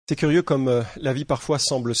C'est curieux comme la vie parfois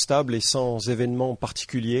semble stable et sans événements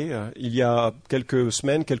particuliers. Il y a quelques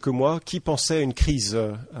semaines, quelques mois, qui pensait à une crise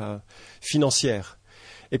financière?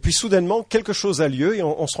 Et puis soudainement, quelque chose a lieu et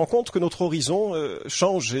on se rend compte que notre horizon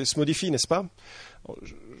change et se modifie, n'est-ce pas?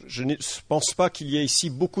 Je ne pense pas qu'il y ait ici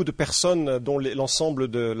beaucoup de personnes dont l'ensemble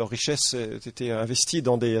de leur richesse ait été investie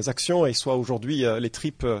dans des actions et soient aujourd'hui les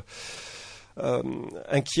tripes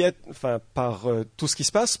inquiètes par tout ce qui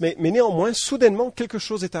se passe. Mais néanmoins, soudainement, quelque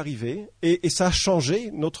chose est arrivé et ça a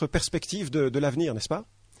changé notre perspective de l'avenir, n'est-ce pas?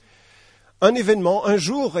 Un événement, un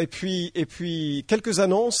jour, et puis quelques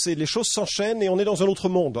annonces, et les choses s'enchaînent, et on est dans un autre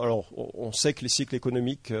monde. Alors, on sait que les cycles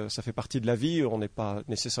économiques, ça fait partie de la vie, on n'est pas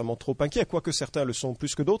nécessairement trop inquiet, quoique certains le sont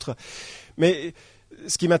plus que d'autres. Mais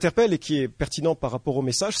ce qui m'interpelle et qui est pertinent par rapport au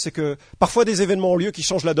message, c'est que parfois des événements ont lieu qui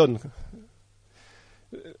changent la donne.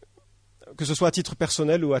 Que ce soit à titre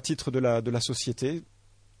personnel ou à titre de la société,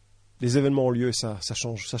 les événements ont lieu et ça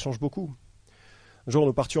change beaucoup. Un jour,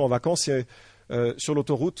 nous partions en vacances et sur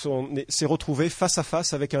l'autoroute, on s'est retrouvé face à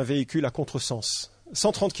face avec un véhicule à contresens.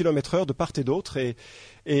 130 km/h de part et d'autre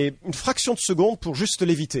et une fraction de seconde pour juste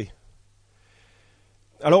l'éviter.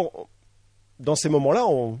 Alors, dans ces moments-là,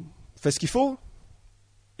 on fait ce qu'il faut.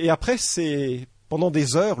 Et après, c'est pendant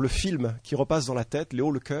des heures le film qui repasse dans la tête, les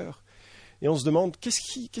hauts le cœur. Et on se demande, qu'est-ce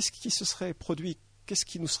qui se serait produit? Qu'est-ce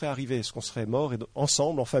qui nous serait arrivé? Est-ce qu'on serait morts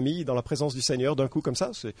ensemble, en famille, dans la présence du Seigneur, d'un coup comme ça?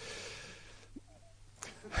 C'est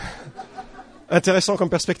intéressant comme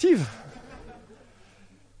perspective.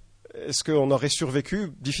 Est-ce qu'on aurait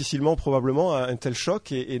survécu difficilement, probablement, à un tel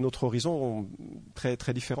choc et notre horizon très,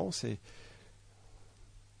 très différent?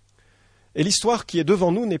 Et l'histoire qui est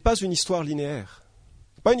devant nous n'est pas une histoire linéaire,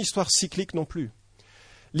 pas une histoire cyclique non plus.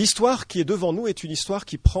 L'histoire qui est devant nous est une histoire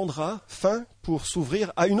qui prendra fin pour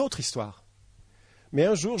s'ouvrir à une autre histoire. Mais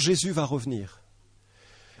un jour, Jésus va revenir.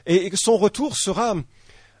 Et son retour sera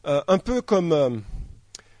un peu comme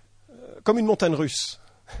une montagne russe.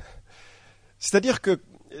 C'est-à-dire que,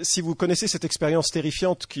 si vous connaissez cette expérience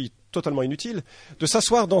terrifiante qui est totalement inutile, de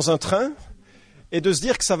s'asseoir dans un train et de se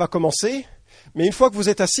dire que ça va commencer, mais une fois que vous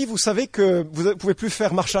êtes assis, vous savez que vous ne pouvez plus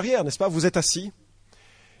faire marche arrière, n'est-ce pas? Vous êtes assis.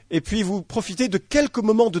 Et puis vous profitez de quelques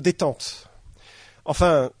moments de détente.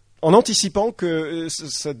 Enfin, en anticipant que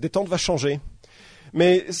cette détente va changer.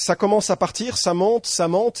 Mais ça commence à partir, ça monte,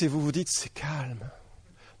 et vous vous dites, c'est calme.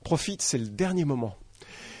 Profite, c'est le dernier moment.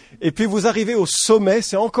 Et puis vous arrivez au sommet,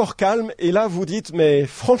 c'est encore calme, et là vous dites, mais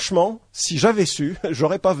franchement, si j'avais su,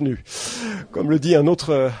 j'aurais pas venu. Comme le dit un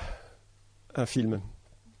film.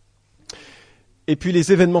 Et puis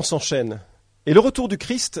les événements s'enchaînent. Et le retour du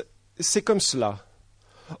Christ, c'est comme cela.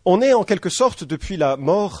 On est en quelque sorte, depuis la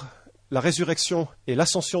mort, la résurrection et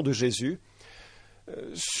l'ascension de Jésus,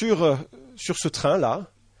 sur ce train-là,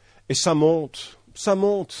 et ça monte,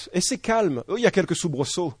 et c'est calme. Il y a quelques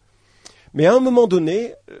soubresauts. Mais à un moment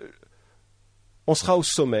donné, on sera au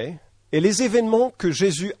sommet, et les événements que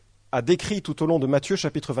Jésus a décrits tout au long de Matthieu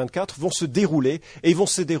chapitre 24 vont se dérouler, et ils vont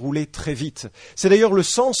se dérouler très vite. C'est d'ailleurs le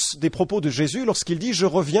sens des propos de Jésus lorsqu'il dit « Je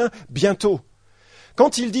reviens bientôt ».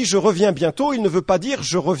 Quand il dit « je reviens bientôt », il ne veut pas dire «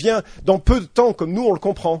 je reviens dans peu de temps », comme nous on le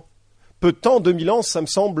comprend. Peu de temps, 2000 ans, ça me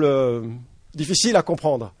semble difficile à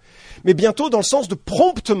comprendre. Mais bientôt dans le sens de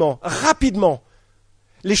promptement, rapidement.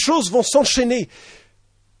 Les choses vont s'enchaîner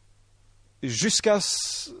jusqu'à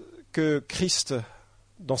ce que Christ,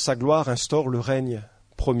 dans sa gloire, instaure le règne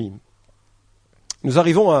promis. Nous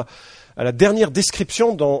arrivons à la dernière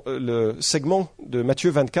description dans le segment de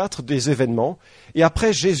Matthieu 24 des événements. Et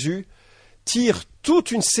après, Jésus tire toute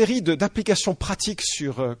une série d'applications pratiques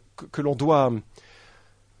que l'on doit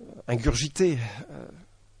ingurgiter,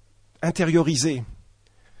 intérioriser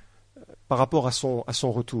par rapport à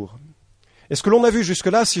son retour. Et ce que l'on a vu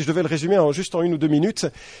jusque-là, si je devais le résumer juste en 1 ou 2 minutes,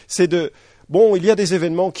 c'est il y a des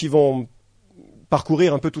événements qui vont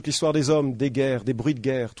parcourir un peu toute l'histoire des hommes, des guerres, des bruits de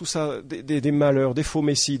guerre, tout ça, des malheurs, des faux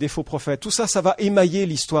messies, des faux prophètes, tout ça, ça va émailler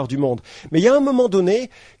l'histoire du monde. Mais il y a un moment donné,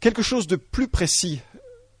 quelque chose de plus précis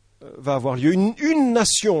va avoir lieu. Une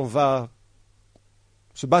nation va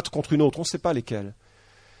se battre contre une autre, on ne sait pas lesquelles.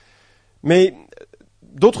 Mais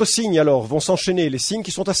d'autres signes alors vont s'enchaîner, les signes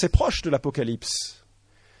qui sont assez proches de l'Apocalypse.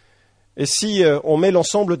 Et si on met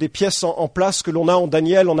l'ensemble des pièces en place que l'on a en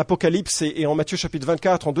Daniel, en Apocalypse et en Matthieu chapitre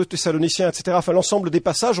 24, en 2 Thessaloniciens, etc., enfin l'ensemble des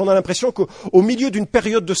passages, on a l'impression qu'au milieu d'une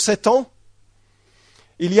période de 7 ans,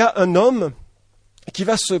 il y a un homme qui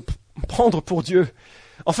va se prendre pour Dieu.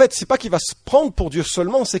 En fait, c'est pas qu'il va se prendre pour Dieu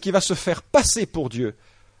seulement, c'est qu'il va se faire passer pour Dieu,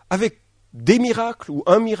 avec des miracles, ou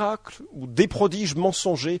un miracle, ou des prodiges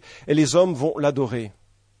mensongers, et les hommes vont l'adorer.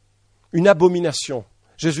 Une abomination.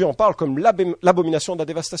 Jésus en parle comme l'abomination de la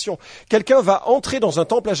dévastation. Quelqu'un va entrer dans un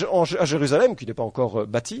temple à Jérusalem qui n'est pas encore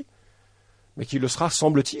bâti, mais qui le sera,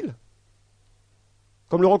 semble-t-il.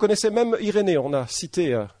 Comme le reconnaissait même Irénée, on a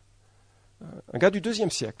cité un gars du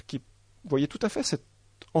IIe siècle qui voyait tout à fait cet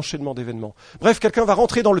enchaînement d'événements. Bref, quelqu'un va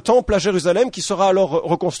rentrer dans le temple à Jérusalem qui sera alors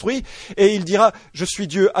reconstruit et il dira « Je suis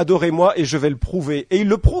Dieu, adorez-moi et je vais le prouver ». Et il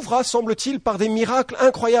le prouvera, semble-t-il, par des miracles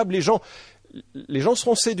incroyables. Les gens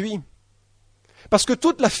seront séduits. Parce que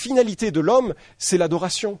toute la finalité de l'homme, c'est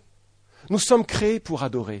l'adoration. Nous sommes créés pour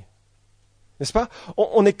adorer. N'est-ce pas ?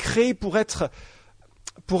 On est créés pour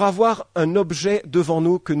avoir un objet devant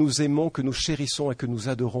nous que nous aimons, que nous chérissons et que nous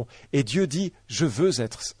adorons. Et Dieu dit « Je veux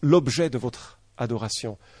être l'objet de votre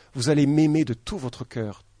adoration. Vous allez m'aimer de tout votre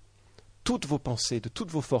cœur, toutes vos pensées, de toutes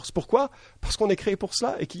vos forces. » Pourquoi ? Parce qu'on est créé pour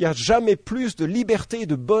cela et qu'il n'y a jamais plus de liberté,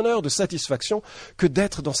 de bonheur, de satisfaction que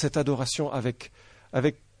d'être dans cette adoration avec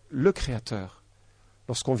le Créateur.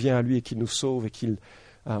 Lorsqu'on vient à lui et qu'il nous sauve et qu'il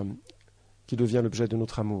devient l'objet de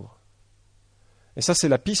notre amour. Et ça, c'est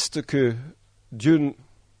la piste que Dieu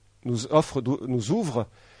nous ouvre.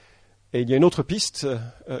 Et il y a une autre piste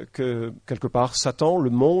que, quelque part, Satan, le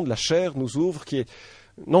monde, la chair, nous ouvre, qui est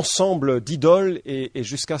un ensemble d'idoles et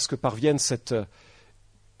jusqu'à ce que parvienne cette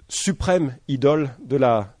suprême idole de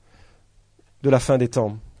la fin des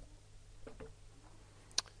temps.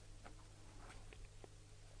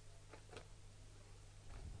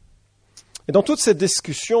 Et dans toute cette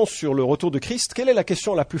discussion sur le retour de Christ, quelle est la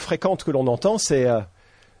question la plus fréquente que l'on entend ?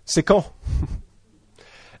 C'est quand ?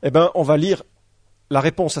 Eh bien, on va lire la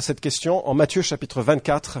réponse à cette question en Matthieu chapitre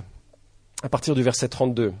 24, à partir du verset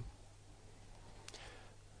 32.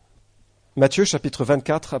 Matthieu chapitre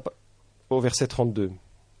 24, au verset 32.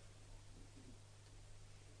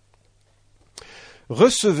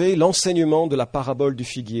 Recevez l'enseignement de la parabole du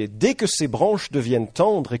figuier. Dès que ses branches deviennent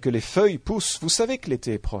tendres et que les feuilles poussent, vous savez que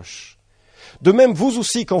l'été est proche. De même, vous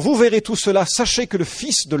aussi, quand vous verrez tout cela, sachez que le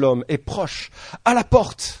Fils de l'homme est proche, à la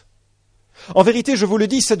porte. En vérité, je vous le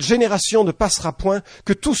dis, cette génération ne passera point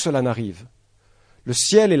que tout cela n'arrive. Le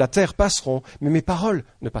ciel et la terre passeront, mais mes paroles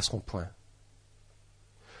ne passeront point.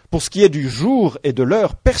 Pour ce qui est du jour et de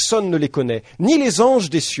l'heure, personne ne les connaît, ni les anges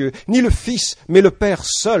des cieux, ni le Fils, mais le Père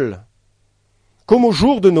seul. Comme au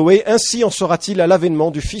jour de Noé, ainsi en sera-t-il à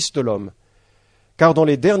l'avènement du Fils de l'homme. Car dans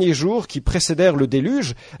les derniers jours qui précédèrent le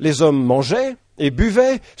déluge, les hommes mangeaient et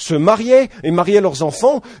buvaient, se mariaient et mariaient leurs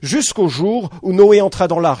enfants, jusqu'au jour où Noé entra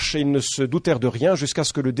dans l'arche, et ils ne se doutèrent de rien jusqu'à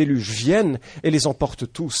ce que le déluge vienne et les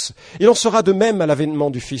emporte tous. Il en sera de même à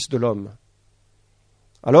l'avènement du Fils de l'homme.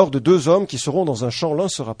 Alors de deux hommes qui seront dans un champ, l'un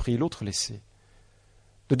sera pris, l'autre laissé.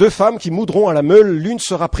 De deux femmes qui moudront à la meule, l'une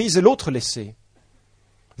sera prise et l'autre laissée.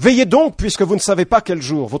 Veillez donc, puisque vous ne savez pas quel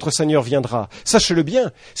jour votre Seigneur viendra. Sachez-le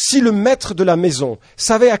bien, si le maître de la maison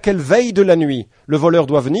savait à quelle veille de la nuit le voleur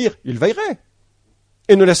doit venir, il veillerait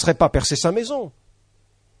et ne laisserait pas percer sa maison.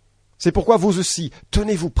 C'est pourquoi vous aussi,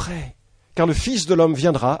 tenez-vous prêts, car le Fils de l'homme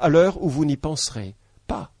viendra à l'heure où vous n'y penserez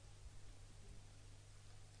pas.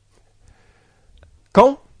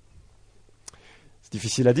 Quand ? C'est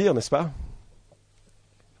difficile à dire, n'est-ce pas ?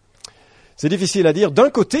 C'est difficile à dire. D'un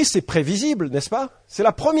côté, c'est prévisible, n'est-ce pas ? C'est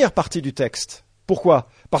la première partie du texte. Pourquoi ?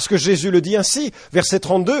 Parce que Jésus le dit ainsi, verset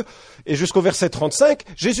 32 et jusqu'au verset 35,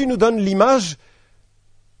 Jésus nous donne l'image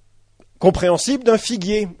compréhensible d'un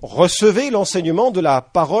figuier. Recevez l'enseignement de la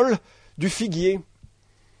parole du figuier.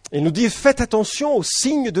 Et il nous dit, faites attention aux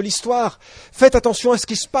signes de l'histoire. Faites attention à ce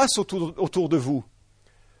qui se passe autour de vous.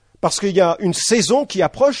 Parce qu'il y a une saison qui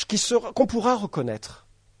approche qu'on pourra reconnaître.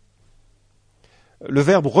 Le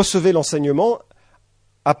verbe « recevez l'enseignement »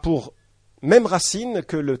 a pour même racine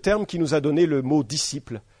que le terme qui nous a donné le mot «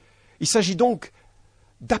 disciple ». Il s'agit donc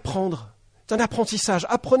d'apprendre, d'un apprentissage.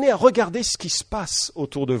 Apprenez à regarder ce qui se passe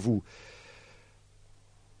autour de vous.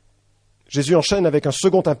 Jésus enchaîne avec un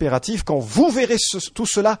second impératif. Quand vous verrez tout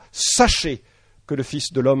cela, sachez que le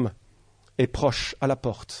Fils de l'homme est proche, à la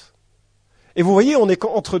porte. Et vous voyez, on est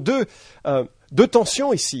entre deux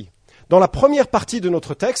tensions ici. Dans la première partie de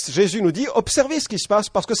notre texte, Jésus nous dit « Observez ce qui se passe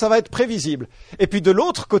parce que ça va être prévisible ». Et puis de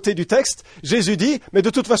l'autre côté du texte, Jésus dit « Mais de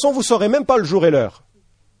toute façon, vous ne saurez même pas le jour et l'heure ».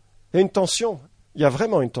 Il y a une tension, il y a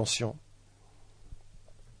vraiment une tension.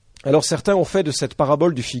 Alors certains ont fait de cette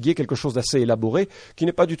parabole du figuier quelque chose d'assez élaboré, qui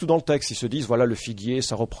n'est pas du tout dans le texte. Ils se disent « Voilà, le figuier,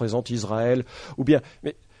 ça représente Israël ». Ou bien,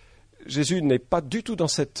 mais Jésus n'est pas du tout dans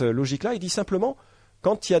cette logique-là. Il dit simplement «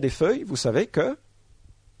 Quand il y a des feuilles, vous savez que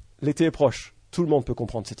l'été est proche ». Tout le monde peut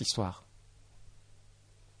comprendre cette histoire.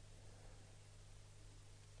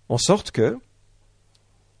 En sorte que,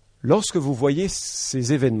 lorsque vous voyez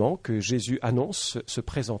ces événements que Jésus annonce se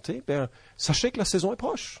présenter, sachez que la saison est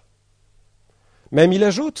proche. Même il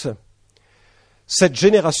ajoute, cette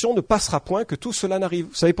génération ne passera point que tout cela n'arrive.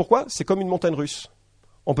 Vous savez pourquoi? C'est comme une montagne russe.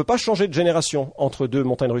 On ne peut pas changer de génération entre deux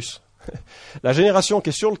montagnes russes. La génération qui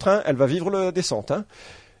est sur le train, elle va vivre la descente. Hein.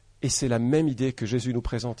 Et c'est la même idée que Jésus nous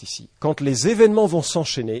présente ici. Quand les événements vont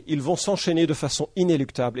s'enchaîner, ils vont s'enchaîner de façon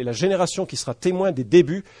inéluctable. Et la génération qui sera témoin des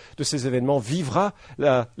débuts de ces événements vivra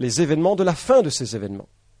les événements de la fin de ces événements.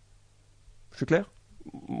 Je suis clair?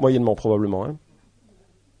 Moyennement, probablement. Hein.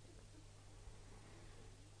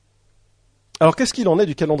 Alors, qu'est-ce qu'il en est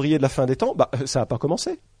du calendrier de la fin des temps? Ça n'a pas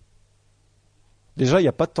commencé. Déjà, il n'y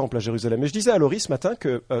a pas de temple à Jérusalem. Mais je disais à Laurie ce matin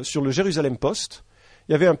que sur le Jérusalem Post,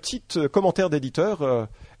 il y avait un petit commentaire d'éditeur.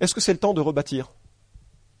 Est-ce que c'est le temps de rebâtir?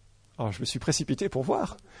 Alors, je me suis précipité pour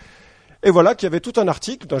voir. Et voilà qu'il y avait tout un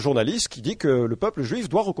article d'un journaliste qui dit que le peuple juif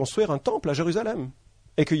doit reconstruire un temple à Jérusalem.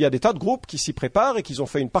 Et qu'il y a des tas de groupes qui s'y préparent et qu'ils ont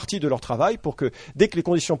fait une partie de leur travail pour que, dès que les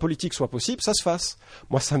conditions politiques soient possibles, ça se fasse.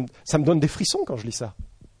 Moi, ça me donne des frissons quand je lis ça.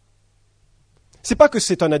 C'est pas que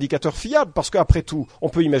c'est un indicateur fiable, parce qu'après tout, on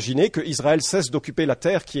peut imaginer qu'Israël cesse d'occuper la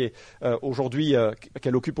terre qui est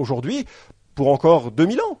qu'elle occupe aujourd'hui pour encore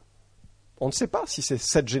 2000 ans. On ne sait pas si c'est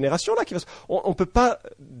cette génération-là qui va... On ne peut pas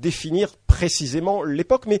définir précisément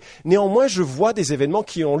l'époque, mais néanmoins, je vois des événements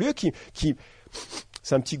qui ont lieu, qui...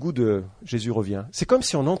 C'est un petit goût de Jésus revient. C'est comme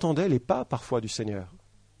si on entendait les pas parfois du Seigneur.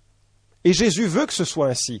 Et Jésus veut que ce soit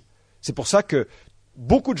ainsi. C'est pour ça que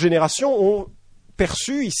beaucoup de générations ont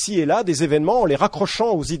perçu ici et là des événements en les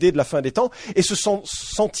raccrochant aux idées de la fin des temps et se sont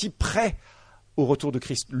sentis prêts au retour de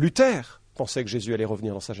Christ. Luther pensait que Jésus allait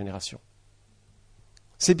revenir dans sa génération.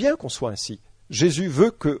 C'est bien qu'on soit ainsi. Jésus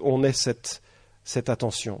veut qu'on ait cette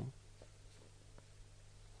attention.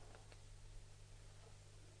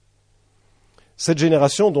 Cette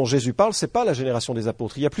génération dont Jésus parle, ce n'est pas la génération des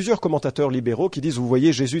apôtres. Il y a plusieurs commentateurs libéraux qui disent, vous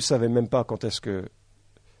voyez, Jésus ne savait même pas quand est-ce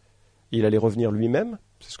qu'il allait revenir lui-même,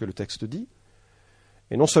 c'est ce que le texte dit.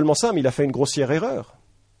 Et non seulement ça, mais il a fait une grossière erreur.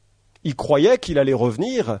 Il croyait qu'il allait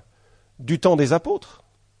revenir du temps des apôtres.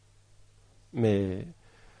 Mais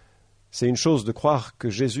c'est une chose de croire que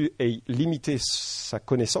Jésus ait limité sa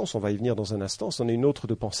connaissance, on va y venir dans un instant, c'en est une autre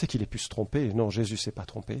de penser qu'il ait pu se tromper. Non, Jésus ne s'est pas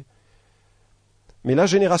trompé. Mais la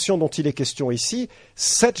génération dont il est question ici,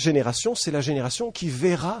 cette génération, c'est la génération qui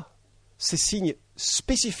verra ces signes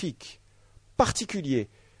spécifiques, particuliers,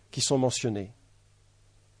 qui sont mentionnés.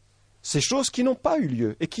 Ces choses qui n'ont pas eu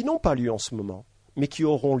lieu et qui n'ont pas lieu en ce moment, mais qui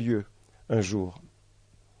auront lieu un jour.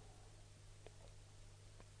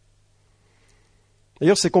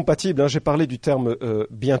 D'ailleurs, c'est compatible, j'ai parlé du terme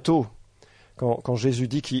bientôt. Quand Jésus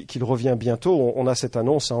dit qu'il revient bientôt, on a cette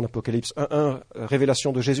annonce en Apocalypse 1.1,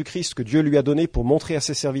 révélation de Jésus-Christ, que Dieu lui a donnée pour montrer à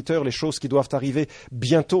ses serviteurs les choses qui doivent arriver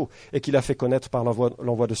bientôt et qu'il a fait connaître par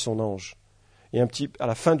l'envoi de son ange. Et à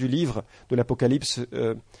la fin du livre de l'Apocalypse,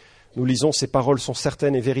 nous lisons « Ces paroles sont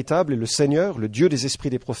certaines et véritables, et le Seigneur, le Dieu des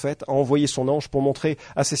esprits des prophètes, a envoyé son ange pour montrer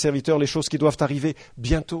à ses serviteurs les choses qui doivent arriver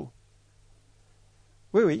bientôt. »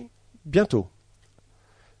 Oui, bientôt.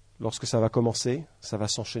 Lorsque ça va commencer, ça va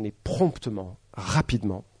s'enchaîner promptement,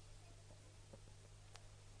 rapidement.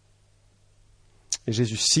 Et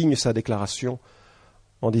Jésus signe sa déclaration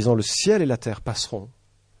en disant « Le ciel et la terre passeront. »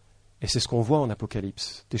 Et c'est ce qu'on voit en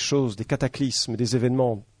Apocalypse, des choses, des cataclysmes, des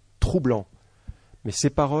événements troublants. Mais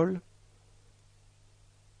ces paroles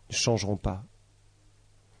ne changeront pas.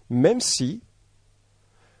 Même si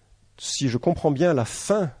je comprends bien la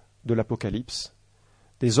fin de l'Apocalypse,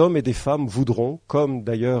 des hommes et des femmes voudront, comme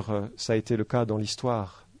d'ailleurs ça a été le cas dans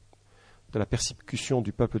l'histoire de la persécution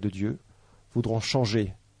du peuple de Dieu, voudront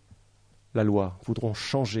changer la loi, voudront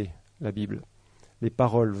changer la Bible. Les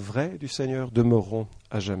paroles vraies du Seigneur demeureront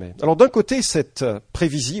à jamais. Alors d'un côté, c'est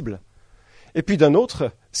prévisible, et puis d'un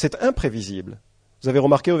autre, c'est imprévisible. Vous avez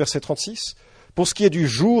remarqué au verset 36 ? Pour ce qui est du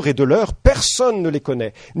jour et de l'heure, personne ne les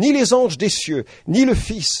connaît, ni les anges des cieux, ni le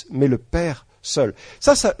Fils, mais le Père seul.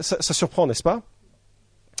 Ça surprend, n'est-ce pas ?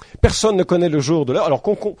 Personne ne connaît le jour de l'heure. Alors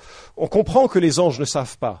on comprend que les anges ne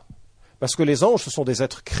savent pas, parce que les anges, ce sont des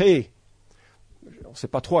êtres créés. On ne sait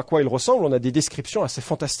pas trop à quoi ils ressemblent, on a des descriptions assez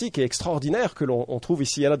fantastiques et extraordinaires que l'on trouve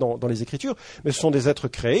ici et là dans les Écritures, mais ce sont des êtres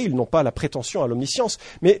créés, ils n'ont pas la prétention à l'omniscience.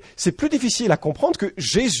 Mais c'est plus difficile à comprendre que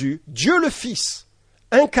Jésus, Dieu le Fils,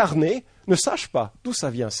 incarné, ne sache pas d'où ça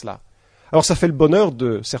vient cela. Alors ça fait le bonheur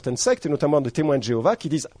de certaines sectes, et notamment des témoins de Jéhovah, qui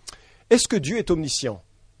disent « Est-ce que Dieu est omniscient ?»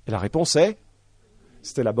 Et la réponse est «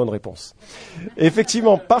 C'était la bonne réponse. » Et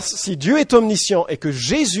effectivement, si Dieu est omniscient et que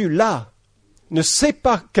Jésus, là, ne sait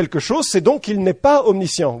pas quelque chose, c'est donc qu'il n'est pas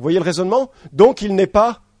omniscient. Vous voyez le raisonnement ? Donc il n'est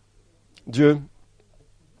pas Dieu.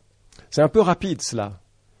 C'est un peu rapide cela.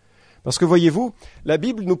 Parce que voyez-vous, la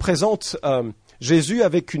Bible nous présente Jésus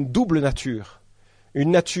avec une double nature.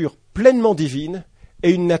 Une nature pleinement divine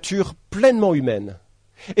et une nature pleinement humaine.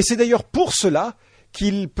 Et c'est d'ailleurs pour cela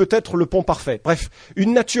qu'il peut être le pont parfait. Bref,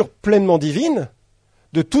 une nature pleinement divine,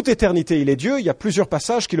 de toute éternité il est Dieu. Il y a plusieurs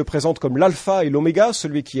passages qui le présentent comme l'alpha et l'oméga,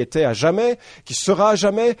 celui qui était à jamais, qui sera à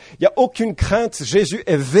jamais. Il n'y a aucune crainte, Jésus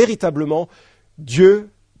est véritablement Dieu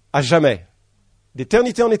à jamais.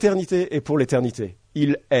 D'éternité en éternité et pour l'éternité.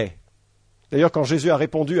 Il est. D'ailleurs, quand Jésus a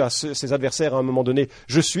répondu à ses adversaires à un moment donné, «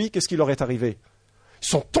 Je suis », qu'est-ce qui leur est arrivé? Ils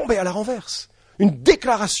sont tombés à la renverse. Une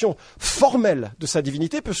déclaration formelle de sa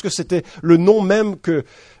divinité, puisque c'était le nom même que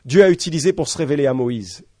Dieu a utilisé pour se révéler à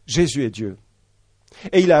Moïse. Jésus est Dieu.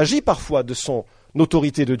 Et il a agi parfois de son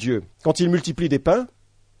autorité de Dieu. Quand il multiplie des pains,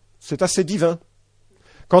 c'est assez divin.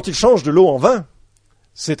 Quand il change de l'eau en vin,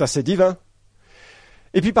 c'est assez divin.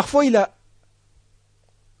 Et puis parfois, il a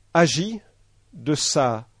agi de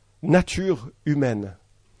sa nature humaine.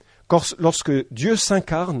 Lorsque Dieu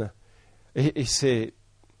s'incarne, et c'est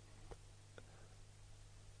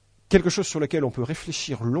quelque chose sur lequel on peut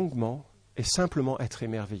réfléchir longuement et simplement être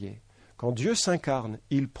émerveillé. Quand Dieu s'incarne,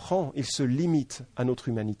 il se limite à notre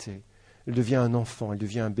humanité. Il devient un enfant, il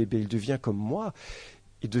devient un bébé, il devient comme moi,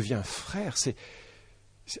 il devient un frère. C'est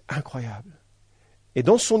incroyable. Et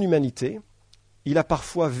dans son humanité, il a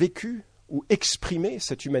parfois vécu ou exprimé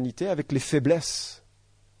cette humanité avec les faiblesses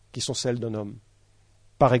qui sont celles d'un homme.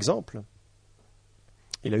 Par exemple,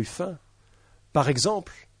 il a eu faim. Par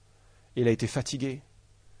exemple, il a été fatigué.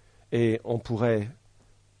 Et on pourrait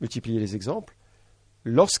multiplier les exemples.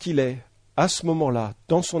 Lorsqu'il est, à ce moment-là,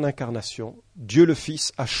 dans son incarnation, Dieu le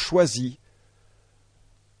Fils a choisi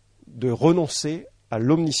de renoncer à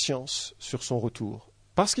l'omniscience sur son retour.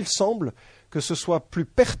 Parce qu'il semble que ce soit plus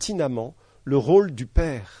pertinemment le rôle du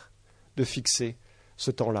Père de fixer ce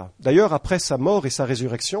temps-là. D'ailleurs, après sa mort et sa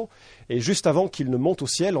résurrection, et juste avant qu'il ne monte au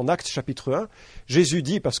ciel, en Actes chapitre 1, Jésus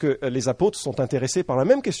dit, parce que les apôtres sont intéressés par la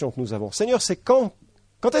même question que nous avons, « Seigneur, c'est quand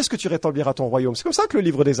est-ce que tu rétabliras ton royaume ?» C'est comme ça que le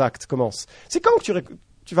livre des Actes commence. C'est quand que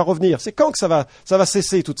tu vas revenir? C'est quand que ça va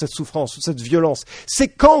cesser, toute cette souffrance, toute cette violence? C'est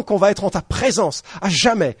quand qu'on va être en ta présence? À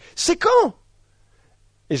jamais. C'est quand?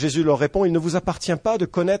 Et Jésus leur répond, « Il ne vous appartient pas de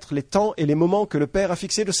connaître les temps et les moments que le Père a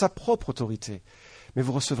fixés de sa propre autorité. Mais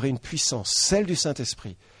vous recevrez une puissance, celle du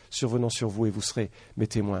Saint-Esprit, survenant sur vous et vous serez mes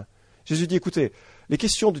témoins. » Jésus dit, écoutez, les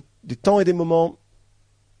questions des temps et des moments,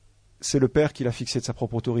 c'est le Père qui l'a fixé de sa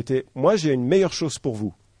propre autorité. Moi, j'ai une meilleure chose pour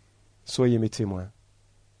vous. Soyez mes témoins.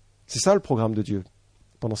 C'est ça le programme de Dieu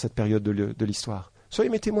pendant cette période de l'histoire. Soyez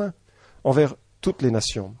mes témoins envers toutes les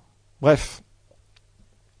nations. Bref,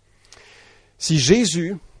 si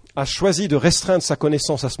Jésus a choisi de restreindre sa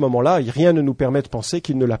connaissance à ce moment-là, rien ne nous permet de penser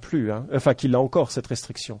qu'il ne l'a plus, enfin qu'il a encore cette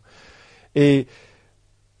restriction. Et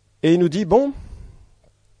il nous dit, bon,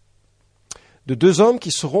 de deux hommes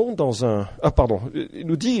qui seront dans un... il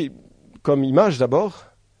nous dit, comme image d'abord,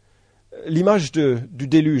 l'image du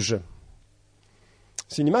déluge.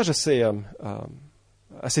 C'est une image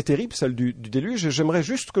assez terrible, celle du déluge. J'aimerais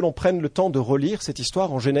juste que l'on prenne le temps de relire cette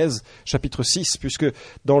histoire en Genèse chapitre 6, puisque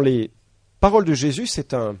dans les paroles de Jésus,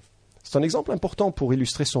 c'est un exemple important pour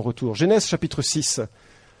illustrer son retour. Genèse chapitre 6,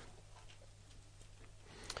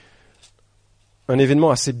 un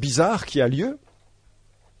événement assez bizarre qui a lieu.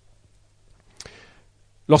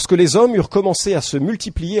 Lorsque les hommes eurent commencé à se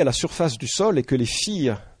multiplier à la surface du sol et que les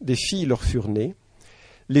filles des filles leur furent nées,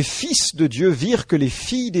 les fils de Dieu virent que les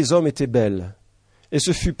filles des hommes étaient belles, et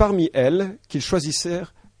ce fut parmi elles qu'ils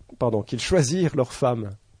choisirent leurs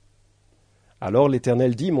femmes. Alors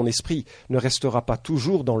l'Éternel dit, « Mon esprit ne restera pas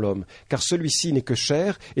toujours dans l'homme, car celui-ci n'est que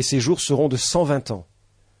chair, et ses jours seront de 120 ans. »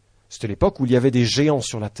 C'était l'époque où il y avait des géants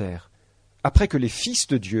sur la terre. Après que les fils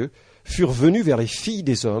de Dieu furent venus vers les filles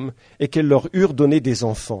des hommes, et qu'elles leur eurent donné des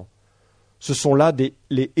enfants. Ce sont là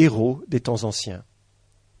les héros des temps anciens.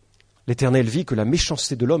 L'Éternel vit que la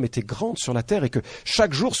méchanceté de l'homme était grande sur la terre, et que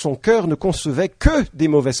chaque jour son cœur ne concevait que des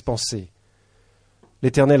mauvaises pensées.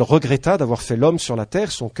 L'Éternel regretta d'avoir fait l'homme sur la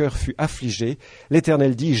terre, son cœur fut affligé.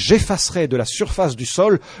 L'Éternel dit, « J'effacerai de la surface du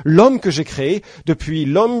sol l'homme que j'ai créé, depuis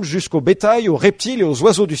l'homme jusqu'au bétail, aux reptiles et aux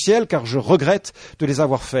oiseaux du ciel, car je regrette de les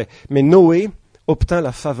avoir faits. » Mais Noé obtint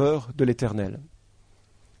la faveur de l'Éternel.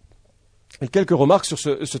 Et quelques remarques sur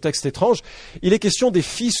ce texte étrange. Il est question des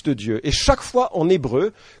fils de Dieu. Et chaque fois en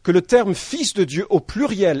hébreu que le terme fils de Dieu au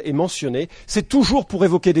pluriel est mentionné, c'est toujours pour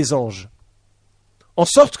évoquer des anges. En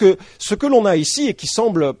sorte que ce que l'on a ici, et qui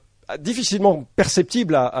semble difficilement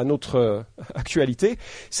perceptible à notre actualité,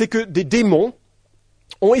 c'est que des démons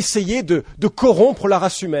ont essayé de corrompre la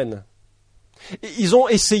race humaine. Ils ont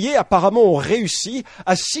essayé, apparemment ont réussi,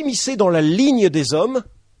 à s'immiscer dans la ligne des hommes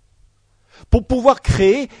pour pouvoir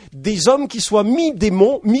créer des hommes qui soient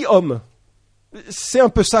mi-démons, mi-hommes. C'est un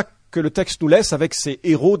peu ça que le texte nous laisse avec ces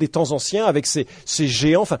héros des temps anciens, avec ces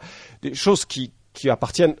géants, enfin, des choses qui qui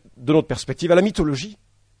appartiennent, de notre perspective, à la mythologie,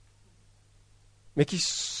 mais qui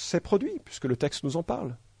s'est produit, puisque le texte nous en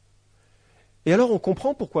parle. Et alors on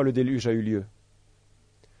comprend pourquoi le déluge a eu lieu.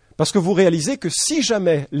 Parce que vous réalisez que si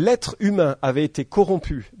jamais l'être humain avait été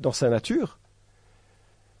corrompu dans sa nature,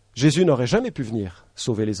 Jésus n'aurait jamais pu venir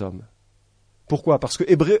sauver les hommes. Pourquoi ? Parce que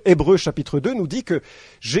Hébreux chapitre 2 nous dit que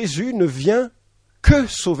Jésus ne vient que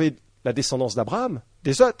sauver la descendance d'Abraham,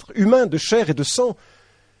 des êtres humains de chair et de sang.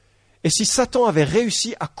 Et si Satan avait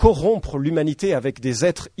réussi à corrompre l'humanité avec des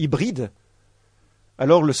êtres hybrides,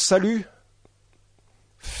 alors le salut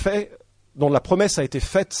fait, dont la promesse a été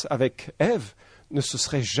faite avec Ève, ne se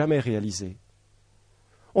serait jamais réalisé.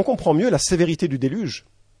 On comprend mieux la sévérité du déluge.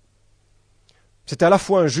 C'était à la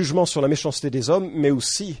fois un jugement sur la méchanceté des hommes, mais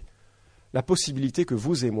aussi la possibilité que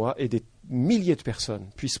vous et moi et des milliers de personnes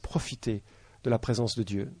puissent profiter de la présence de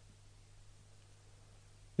Dieu.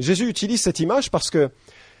 Jésus utilise cette image parce que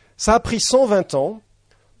ça a pris 120 ans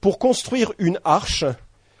pour construire une arche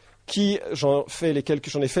qui, j'en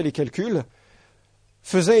ai fait les calculs,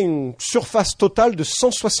 faisait une surface totale de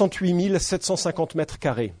 168 750 mètres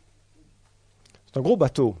carrés. C'est un gros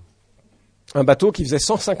bateau. Un bateau qui faisait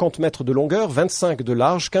 150 mètres de longueur, 25 de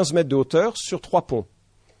large, 15 mètres de hauteur sur 3 ponts.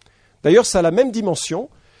 D'ailleurs, ça a la même dimension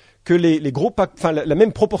que les gros la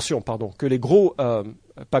même proportion, que les gros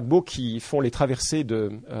paquebots qui font les traversées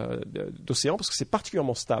d'océan, parce que c'est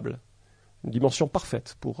particulièrement stable. Une dimension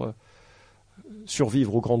parfaite pour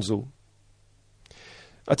survivre aux grandes eaux.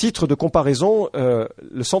 À titre de comparaison,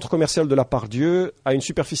 le centre commercial de la Part-Dieu a une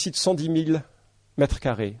superficie de 110 000 mètres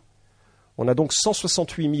carrés. On a donc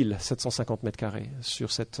 168 750 mètres carrés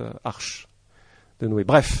sur cette arche de Noé.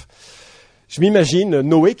 Bref, je m'imagine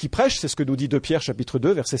Noé qui prêche, c'est ce que nous dit 2 Pierre chapitre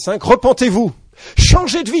 2, verset 5. « Repentez-vous,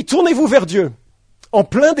 changez de vie, tournez-vous vers Dieu. » En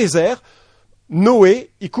plein désert,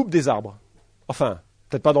 Noé, il coupe des arbres. Enfin,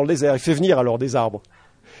 peut-être pas dans le désert, il fait venir alors des arbres.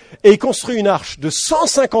 Et il construit une arche de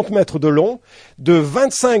 150 mètres de long, de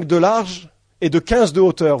 25 de large et de 15 de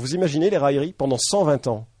hauteur. Vous imaginez les railleries pendant 120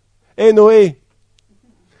 ans. « Hé Noé,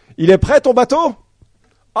 il est prêt ton bateau ?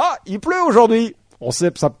 Ah, il pleut aujourd'hui. On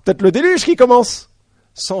sait, ça peut-être le déluge qui commence. »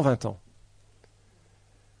 120 ans.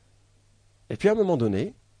 Et puis à un moment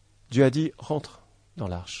donné, Dieu a dit « Rentre dans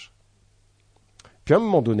l'arche ». Puis à un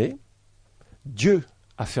moment donné, Dieu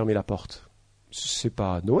a fermé la porte. Ce n'est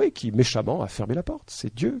pas Noé qui méchamment a fermé la porte,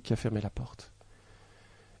 c'est Dieu qui a fermé la porte.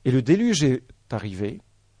 Et le déluge est arrivé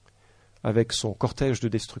avec son cortège de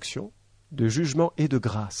destruction, de jugement et de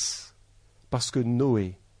grâce, parce que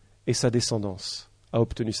Noé et sa descendance a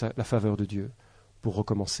obtenu la faveur de Dieu pour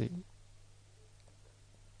recommencer.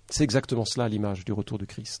 C'est exactement cela l'image du retour du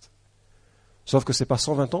Christ. Sauf que ce n'est pas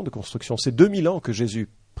 120 ans de construction, c'est 2000 ans que Jésus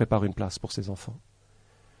prépare une place pour ses enfants.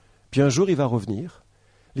 Puis un jour il va revenir,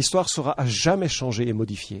 l'histoire sera à jamais changée et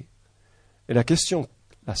modifiée. Et la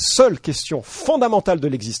seule question fondamentale de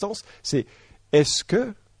l'existence, c'est est-ce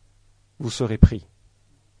que vous serez pris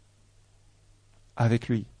avec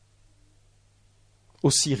lui ?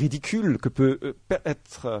 Aussi ridicule que peut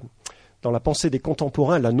être dans la pensée des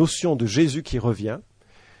contemporains la notion de Jésus qui revient,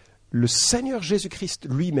 le Seigneur Jésus-Christ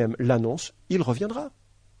lui-même l'annonce, il reviendra.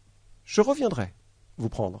 Je reviendrai vous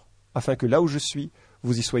prendre, afin que là où je suis,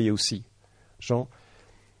 vous y soyez aussi. Jean,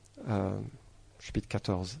 chapitre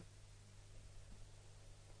 14.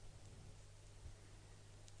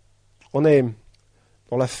 On est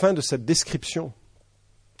dans la fin de cette description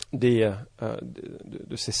de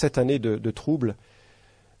ces 7 années de troubles.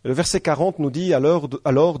 Le verset 40 nous dit alors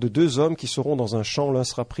de 2 hommes qui seront dans un champ, l'un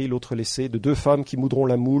sera pris, l'autre laissé, de 2 femmes qui moudront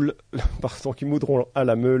qui moudront à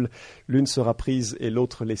la meule, l'une sera prise et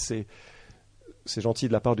l'autre laissée. C'est gentil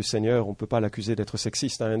de la part du Seigneur, on ne peut pas l'accuser d'être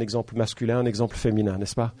sexiste, un exemple masculin, un exemple féminin,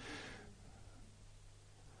 n'est-ce pas ?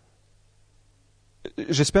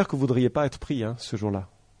 J'espère que vous ne voudriez pas être pris ce jour-là.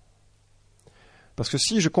 Parce que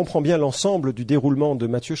si je comprends bien l'ensemble du déroulement de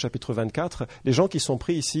Matthieu chapitre 24, les gens qui sont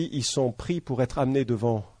pris ici, ils sont pris pour être amenés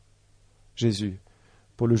devant Jésus,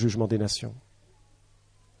 pour le jugement des nations.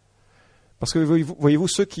 Parce que voyez-vous,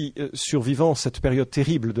 ceux qui, survivant cette période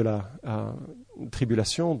terrible de la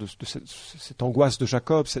tribulation, de cette angoisse de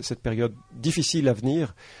Jacob, cette période difficile à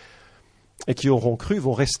venir, et qui auront cru,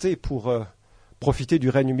 vont rester pour profiter du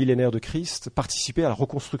règne millénaire de Christ, participer à la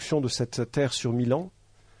reconstruction de cette terre sur 1000 ans.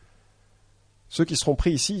 Ceux qui seront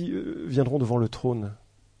pris ici viendront devant le trône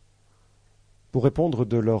pour répondre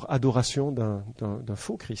de leur adoration d'un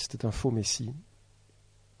faux Christ, d'un faux Messie.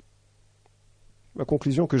 La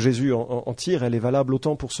conclusion que Jésus en tire, elle est valable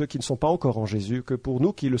autant pour ceux qui ne sont pas encore en Jésus que pour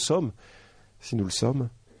nous qui le sommes, si nous le sommes.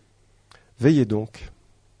 Veillez donc,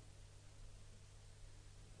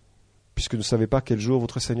 puisque vous ne savez pas quel jour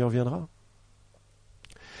votre Seigneur viendra.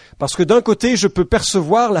 Parce que d'un côté, je peux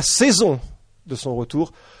percevoir la saison de son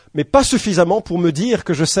retour, mais pas suffisamment pour me dire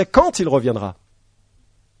que je sais quand il reviendra.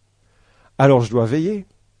 Alors je dois veiller,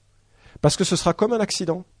 parce que ce sera comme un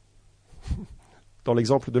accident, dans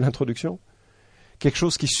l'exemple de l'introduction, quelque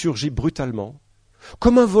chose qui surgit brutalement,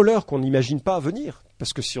 comme un voleur qu'on n'imagine pas venir,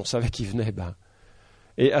 parce que si on savait qu'il venait,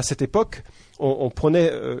 Et à cette époque, on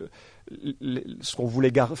prenait ce qu'on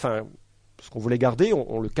voulait garder,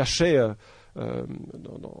 on le cachait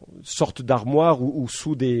dans une sorte d'armoire ou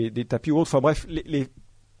sous des tapis ou autre. Enfin bref, les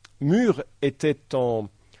murs étaient en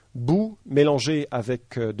boue mélangée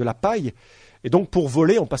avec de la paille, et donc pour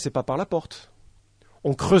voler, on ne passait pas par la porte.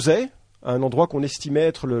 On creusait à un endroit qu'on estimait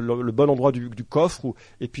être le bon endroit du coffre,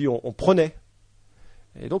 et puis on prenait.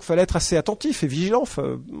 Et donc il fallait être assez attentif et vigilant.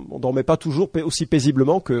 On ne dormait pas toujours aussi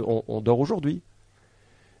paisiblement qu'on dort aujourd'hui.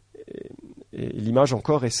 Et l'image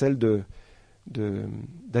encore est celle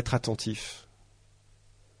d'être attentif.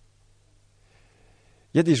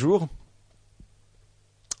 Il y a des jours,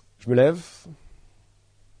 je me lève,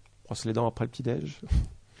 brosse les dents après le petit-déj,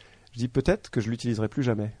 je dis peut-être que je ne l'utiliserai plus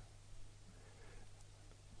jamais.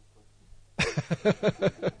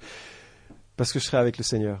 Parce que je serai avec le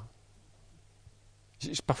Seigneur.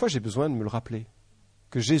 Parfois j'ai besoin de me le rappeler,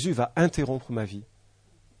 que Jésus va interrompre ma vie.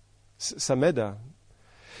 Ça m'aide.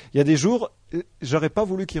 Il y a des jours, j'aurais pas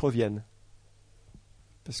voulu qu'il revienne.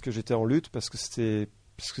 Parce que j'étais en lutte, parce que c'était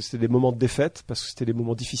des moments de défaite, parce que c'était des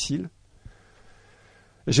moments difficiles.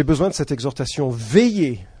 Et j'ai besoin de cette exhortation.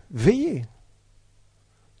 Veillez, veillez.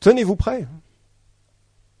 Tenez-vous prêts.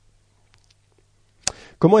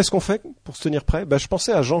 Comment est-ce qu'on fait pour se tenir prêt ? Je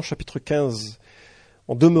pensais à Jean chapitre 15,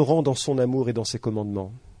 en demeurant dans son amour et dans ses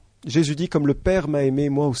commandements. Jésus dit, comme le Père m'a aimé,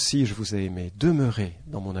 moi aussi je vous ai aimé. Demeurez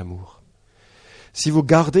dans mon amour. Si vous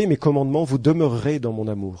gardez mes commandements, vous demeurerez dans mon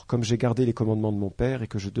amour, comme j'ai gardé les commandements de mon Père et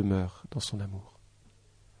que je demeure dans son amour.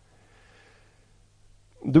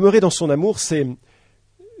 Demeurer dans son amour, c'est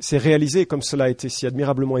réaliser, comme cela a été si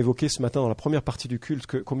admirablement évoqué ce matin dans la première partie du culte,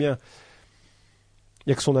 que combien il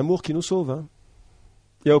n'y a que son amour qui nous sauve.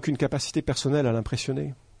 Il n'y a aucune capacité personnelle à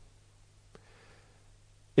l'impressionner.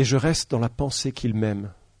 Et je reste dans la pensée qu'il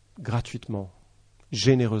m'aime, gratuitement,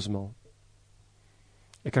 généreusement.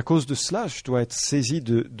 Et qu'à cause de cela, je dois être saisi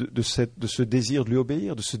de ce désir de lui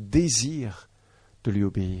obéir, de ce désir de lui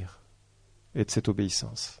obéir, et de cette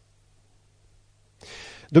obéissance.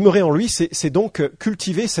 Demeurer en lui, c'est donc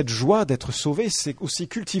cultiver cette joie d'être sauvé, c'est aussi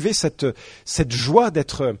cultiver cette joie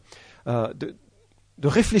d'être, de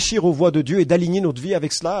réfléchir aux voies de Dieu et d'aligner notre vie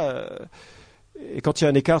avec cela, et quand il y a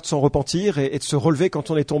un écart, de s'en repentir, et de se relever quand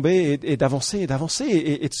on est tombé, et d'avancer, et d'avancer.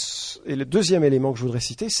 Et le deuxième élément que je voudrais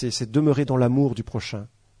citer, c'est demeurer dans l'amour du prochain.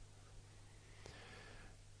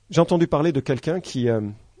 J'ai entendu parler de quelqu'un qui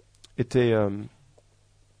était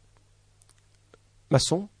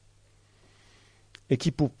maçon, et qui,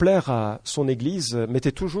 pour plaire à son église,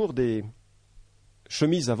 mettait toujours des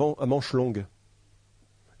chemises à manches longues.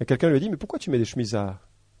 Et quelqu'un lui a dit, mais pourquoi tu mets des chemises à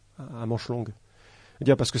manches longues ? Il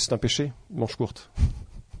dit, parce que c'est un péché, manches courtes.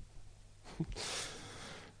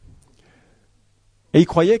 Et il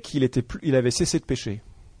croyait qu'il avait cessé de pécher.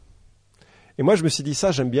 Et moi, je me suis dit,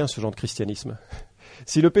 ça, j'aime bien ce genre de christianisme.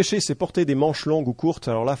 Si le péché, c'est porter des manches longues ou courtes,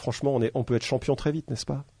 alors là, franchement, on peut être champion très vite, n'est-ce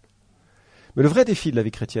pas ? Mais le vrai défi de la vie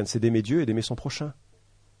chrétienne, c'est d'aimer Dieu et d'aimer son prochain.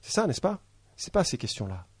 C'est ça, n'est-ce pas ? C'est pas ces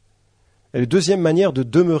questions-là. Et la deuxième manière de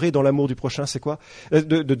demeurer dans l'amour du prochain, c'est quoi ?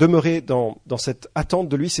 De demeurer dans cette attente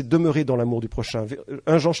de lui, c'est de demeurer dans l'amour du prochain.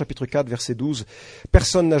 1 Jean chapitre 4, verset 12. «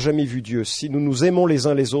 Personne n'a jamais vu Dieu. Si nous nous aimons les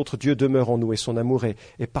uns les autres, Dieu demeure en nous et son amour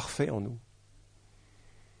est parfait en nous. »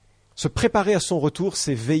 Se préparer à son retour,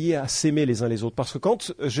 c'est veiller à s'aimer les uns les autres. Parce que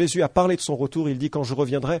quand Jésus a parlé de son retour, il dit « Quand je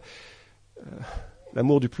reviendrai,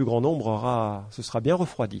 l'amour du plus grand nombre se sera bien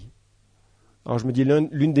refroidi. » Alors je me dis,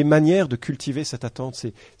 l'une des manières de cultiver cette attente,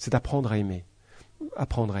 c'est d'apprendre à aimer.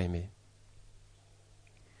 Apprendre à aimer.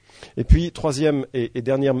 Et puis, troisième et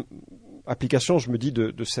dernière application, je me dis,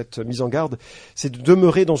 de cette mise en garde, c'est de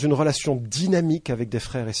demeurer dans une relation dynamique avec des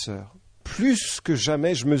frères et sœurs. Plus que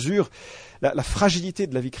jamais, je mesure la fragilité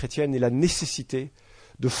de la vie chrétienne et la nécessité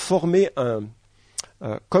de former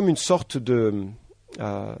comme une sorte de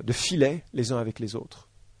filet les uns avec les autres,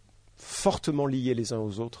 fortement liés les uns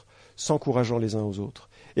aux autres, s'encourageant les uns aux autres.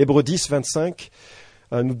 Hébreux 10, 25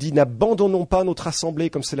 nous dit « N'abandonnons pas notre assemblée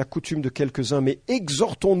comme c'est la coutume de quelques-uns, mais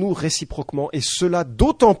exhortons-nous réciproquement, et cela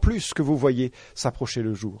d'autant plus que vous voyez s'approcher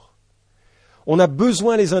le jour. » On a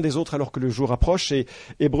besoin les uns des autres alors que le jour approche, et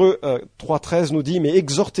Hébreux 3, 13 nous dit « Mais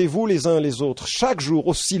exhortez-vous les uns les autres chaque jour,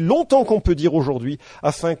 aussi longtemps qu'on peut dire aujourd'hui,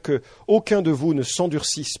 afin que aucun de vous ne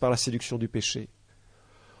s'endurcisse par la séduction du péché. »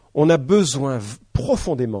 On a besoin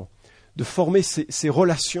profondément de former ces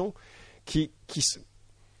relations qui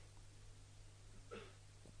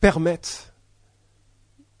permettent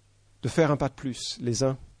de faire un pas de plus les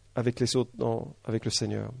uns avec les autres, avec le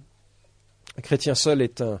Seigneur. Un chrétien seul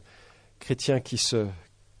est un chrétien qui se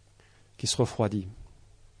refroidit.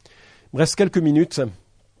 Il me reste quelques minutes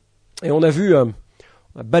et on a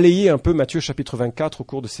balayé un peu Matthieu chapitre 24 au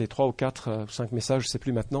cours de ces 3 ou 4 ou 5 messages, je ne sais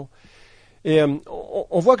plus maintenant. Et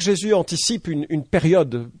on voit que Jésus anticipe une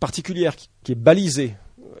période particulière qui est balisée.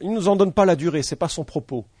 Il ne nous en donne pas la durée, ce n'est pas son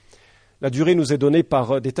propos. La durée nous est donnée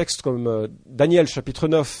par des textes comme Daniel, chapitre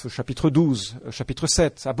 9, chapitre 12, chapitre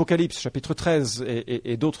 7, Apocalypse, chapitre 13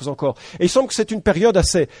 et d'autres encore. Et il semble que c'est une période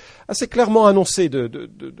assez clairement annoncée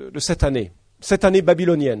de cette année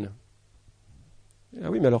babylonienne. Ah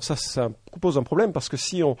oui, mais alors ça pose un problème parce que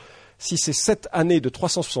si c'est 7 années de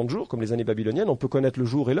 360 jours, comme les années babyloniennes, on peut connaître le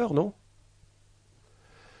jour et l'heure, non ?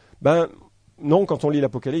 Ben non, quand on lit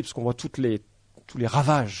l'Apocalypse, qu'on voit tous les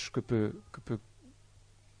ravages que peut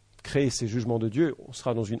créer ces jugements de Dieu, on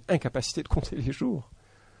sera dans une incapacité de compter les jours.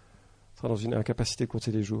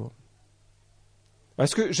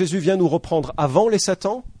 Est-ce que Jésus vient nous reprendre avant les 7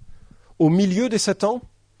 ans, au milieu des 7 ans,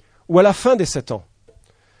 ou à la fin des 7 ans ?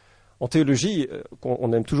 En théologie,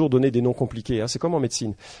 on aime toujours donner des noms compliqués, c'est comme en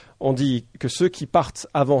médecine. On dit que ceux qui partent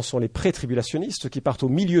avant sont les pré-tribulationnistes, ceux qui partent au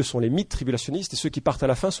milieu sont les mid-tribulationnistes, et ceux qui partent à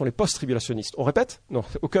la fin sont les post-tribulationnistes. On répète ? Non,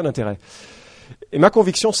 aucun intérêt. Et ma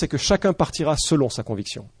conviction, c'est que chacun partira selon sa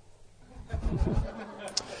conviction.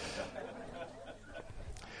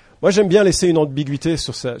 Moi, j'aime bien laisser une ambiguïté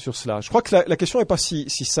sur cela. Je crois que la question n'est pas si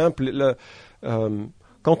simple.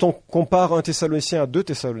 Quand on compare 1 Thessaloniciens à 2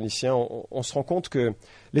 Thessaloniciens, on se rend compte que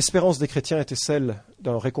l'espérance des chrétiens était celle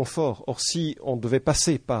d'un réconfort. Or, si on devait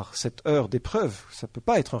passer par cette heure d'épreuve, ça ne peut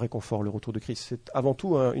pas être un réconfort, le retour de Christ. C'est avant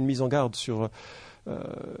tout une mise en garde sur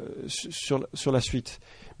la suite.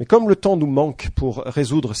 Mais comme le temps nous manque pour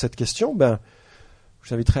résoudre cette question, je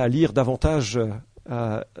vous inviterai à lire davantage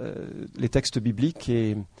les textes bibliques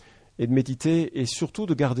et de méditer et surtout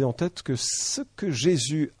de garder en tête que ce que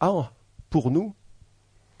Jésus a pour nous,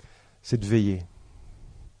 c'est de veiller.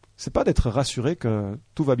 C'est pas d'être rassuré que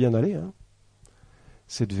tout va bien aller,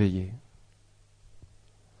 c'est de veiller.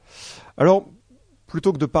 Alors,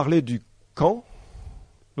 plutôt que de parler du quand,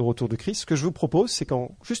 le retour de Christ, ce que je vous propose, c'est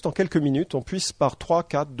juste en quelques minutes, on puisse par 3,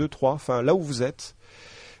 4, 2, 3, enfin là où vous êtes,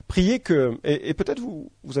 priez et peut-être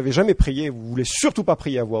vous avez jamais prié, vous voulez surtout pas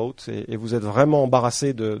prier à voix haute et vous êtes vraiment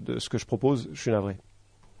embarrassé de ce que je propose, je suis navré.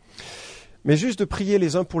 Mais juste de prier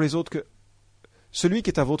les uns pour les autres que celui qui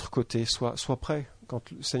est à votre côté soit prêt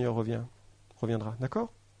quand le Seigneur reviendra,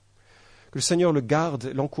 d'accord ? Que le Seigneur le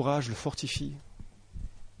garde, l'encourage, le fortifie.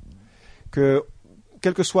 Que,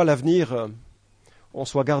 quel que soit l'avenir, on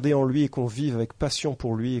soit gardé en lui et qu'on vive avec passion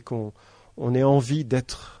pour lui et qu'on ait envie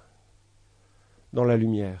d'être dans la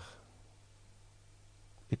lumière.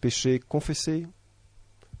 Les péchés confessés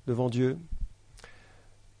devant Dieu,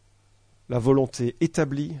 la volonté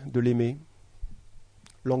établie de l'aimer,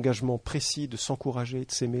 l'engagement précis de s'encourager,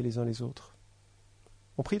 de s'aimer les uns les autres.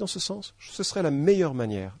 On prie dans ce sens ? Ce serait la meilleure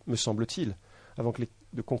manière, me semble-t-il, avant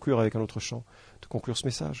de conclure avec un autre chant, de conclure ce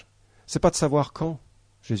message. Ce n'est pas de savoir quand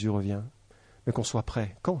Jésus revient, mais qu'on soit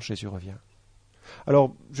prêt quand Jésus revient.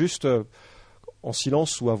 Alors, juste en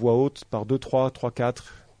silence ou à voix haute, par 2, 3,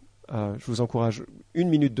 4, je vous encourage 1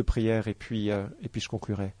 minute de prière et puis je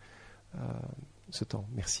conclurai ce temps.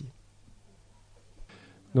 Merci.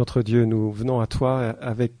 Notre Dieu, nous venons à toi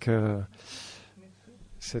avec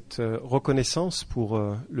cette reconnaissance pour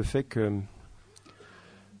le fait que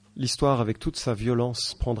l'histoire, avec toute sa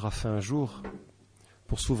violence, prendra fin un jour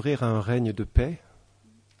pour s'ouvrir à un règne de paix,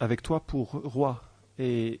 avec toi pour roi.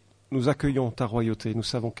 Et nous accueillons ta royauté, nous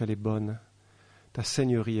savons qu'elle est bonne, ta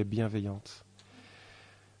seigneurie est bienveillante.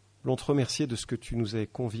 Nous voulons te remercier de ce que tu nous as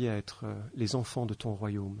conviés à être les enfants de ton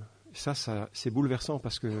royaume. Et ça, c'est bouleversant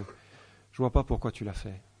parce que je ne vois pas pourquoi tu l'as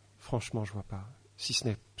fait. Franchement, je ne vois pas. Si ce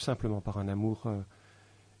n'est simplement par un amour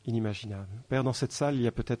inimaginable. Père, dans cette salle, il y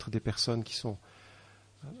a peut-être des personnes qui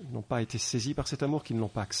n'ont pas été saisies par cet amour, qui ne l'ont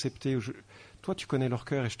pas accepté. Toi, tu connais leur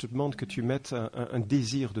cœur et je te demande que tu mettes un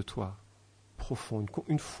désir de toi profond,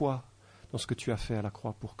 une foi dans ce que tu as fait à la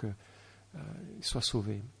croix pour qu'ils soient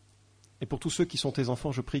sauvés. Et pour tous ceux qui sont tes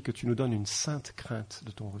enfants, je prie que tu nous donnes une sainte crainte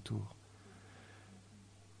de ton retour.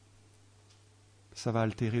 Ça va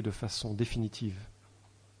altérer de façon définitive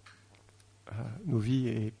nos vies,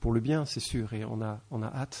 et pour le bien, c'est sûr, et on a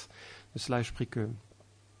hâte de cela, et je prie que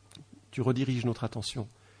tu rediriges notre attention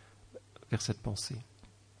vers cette pensée.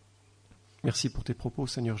 Merci pour tes propos,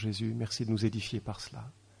 Seigneur Jésus, merci de nous édifier par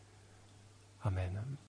cela. Amen.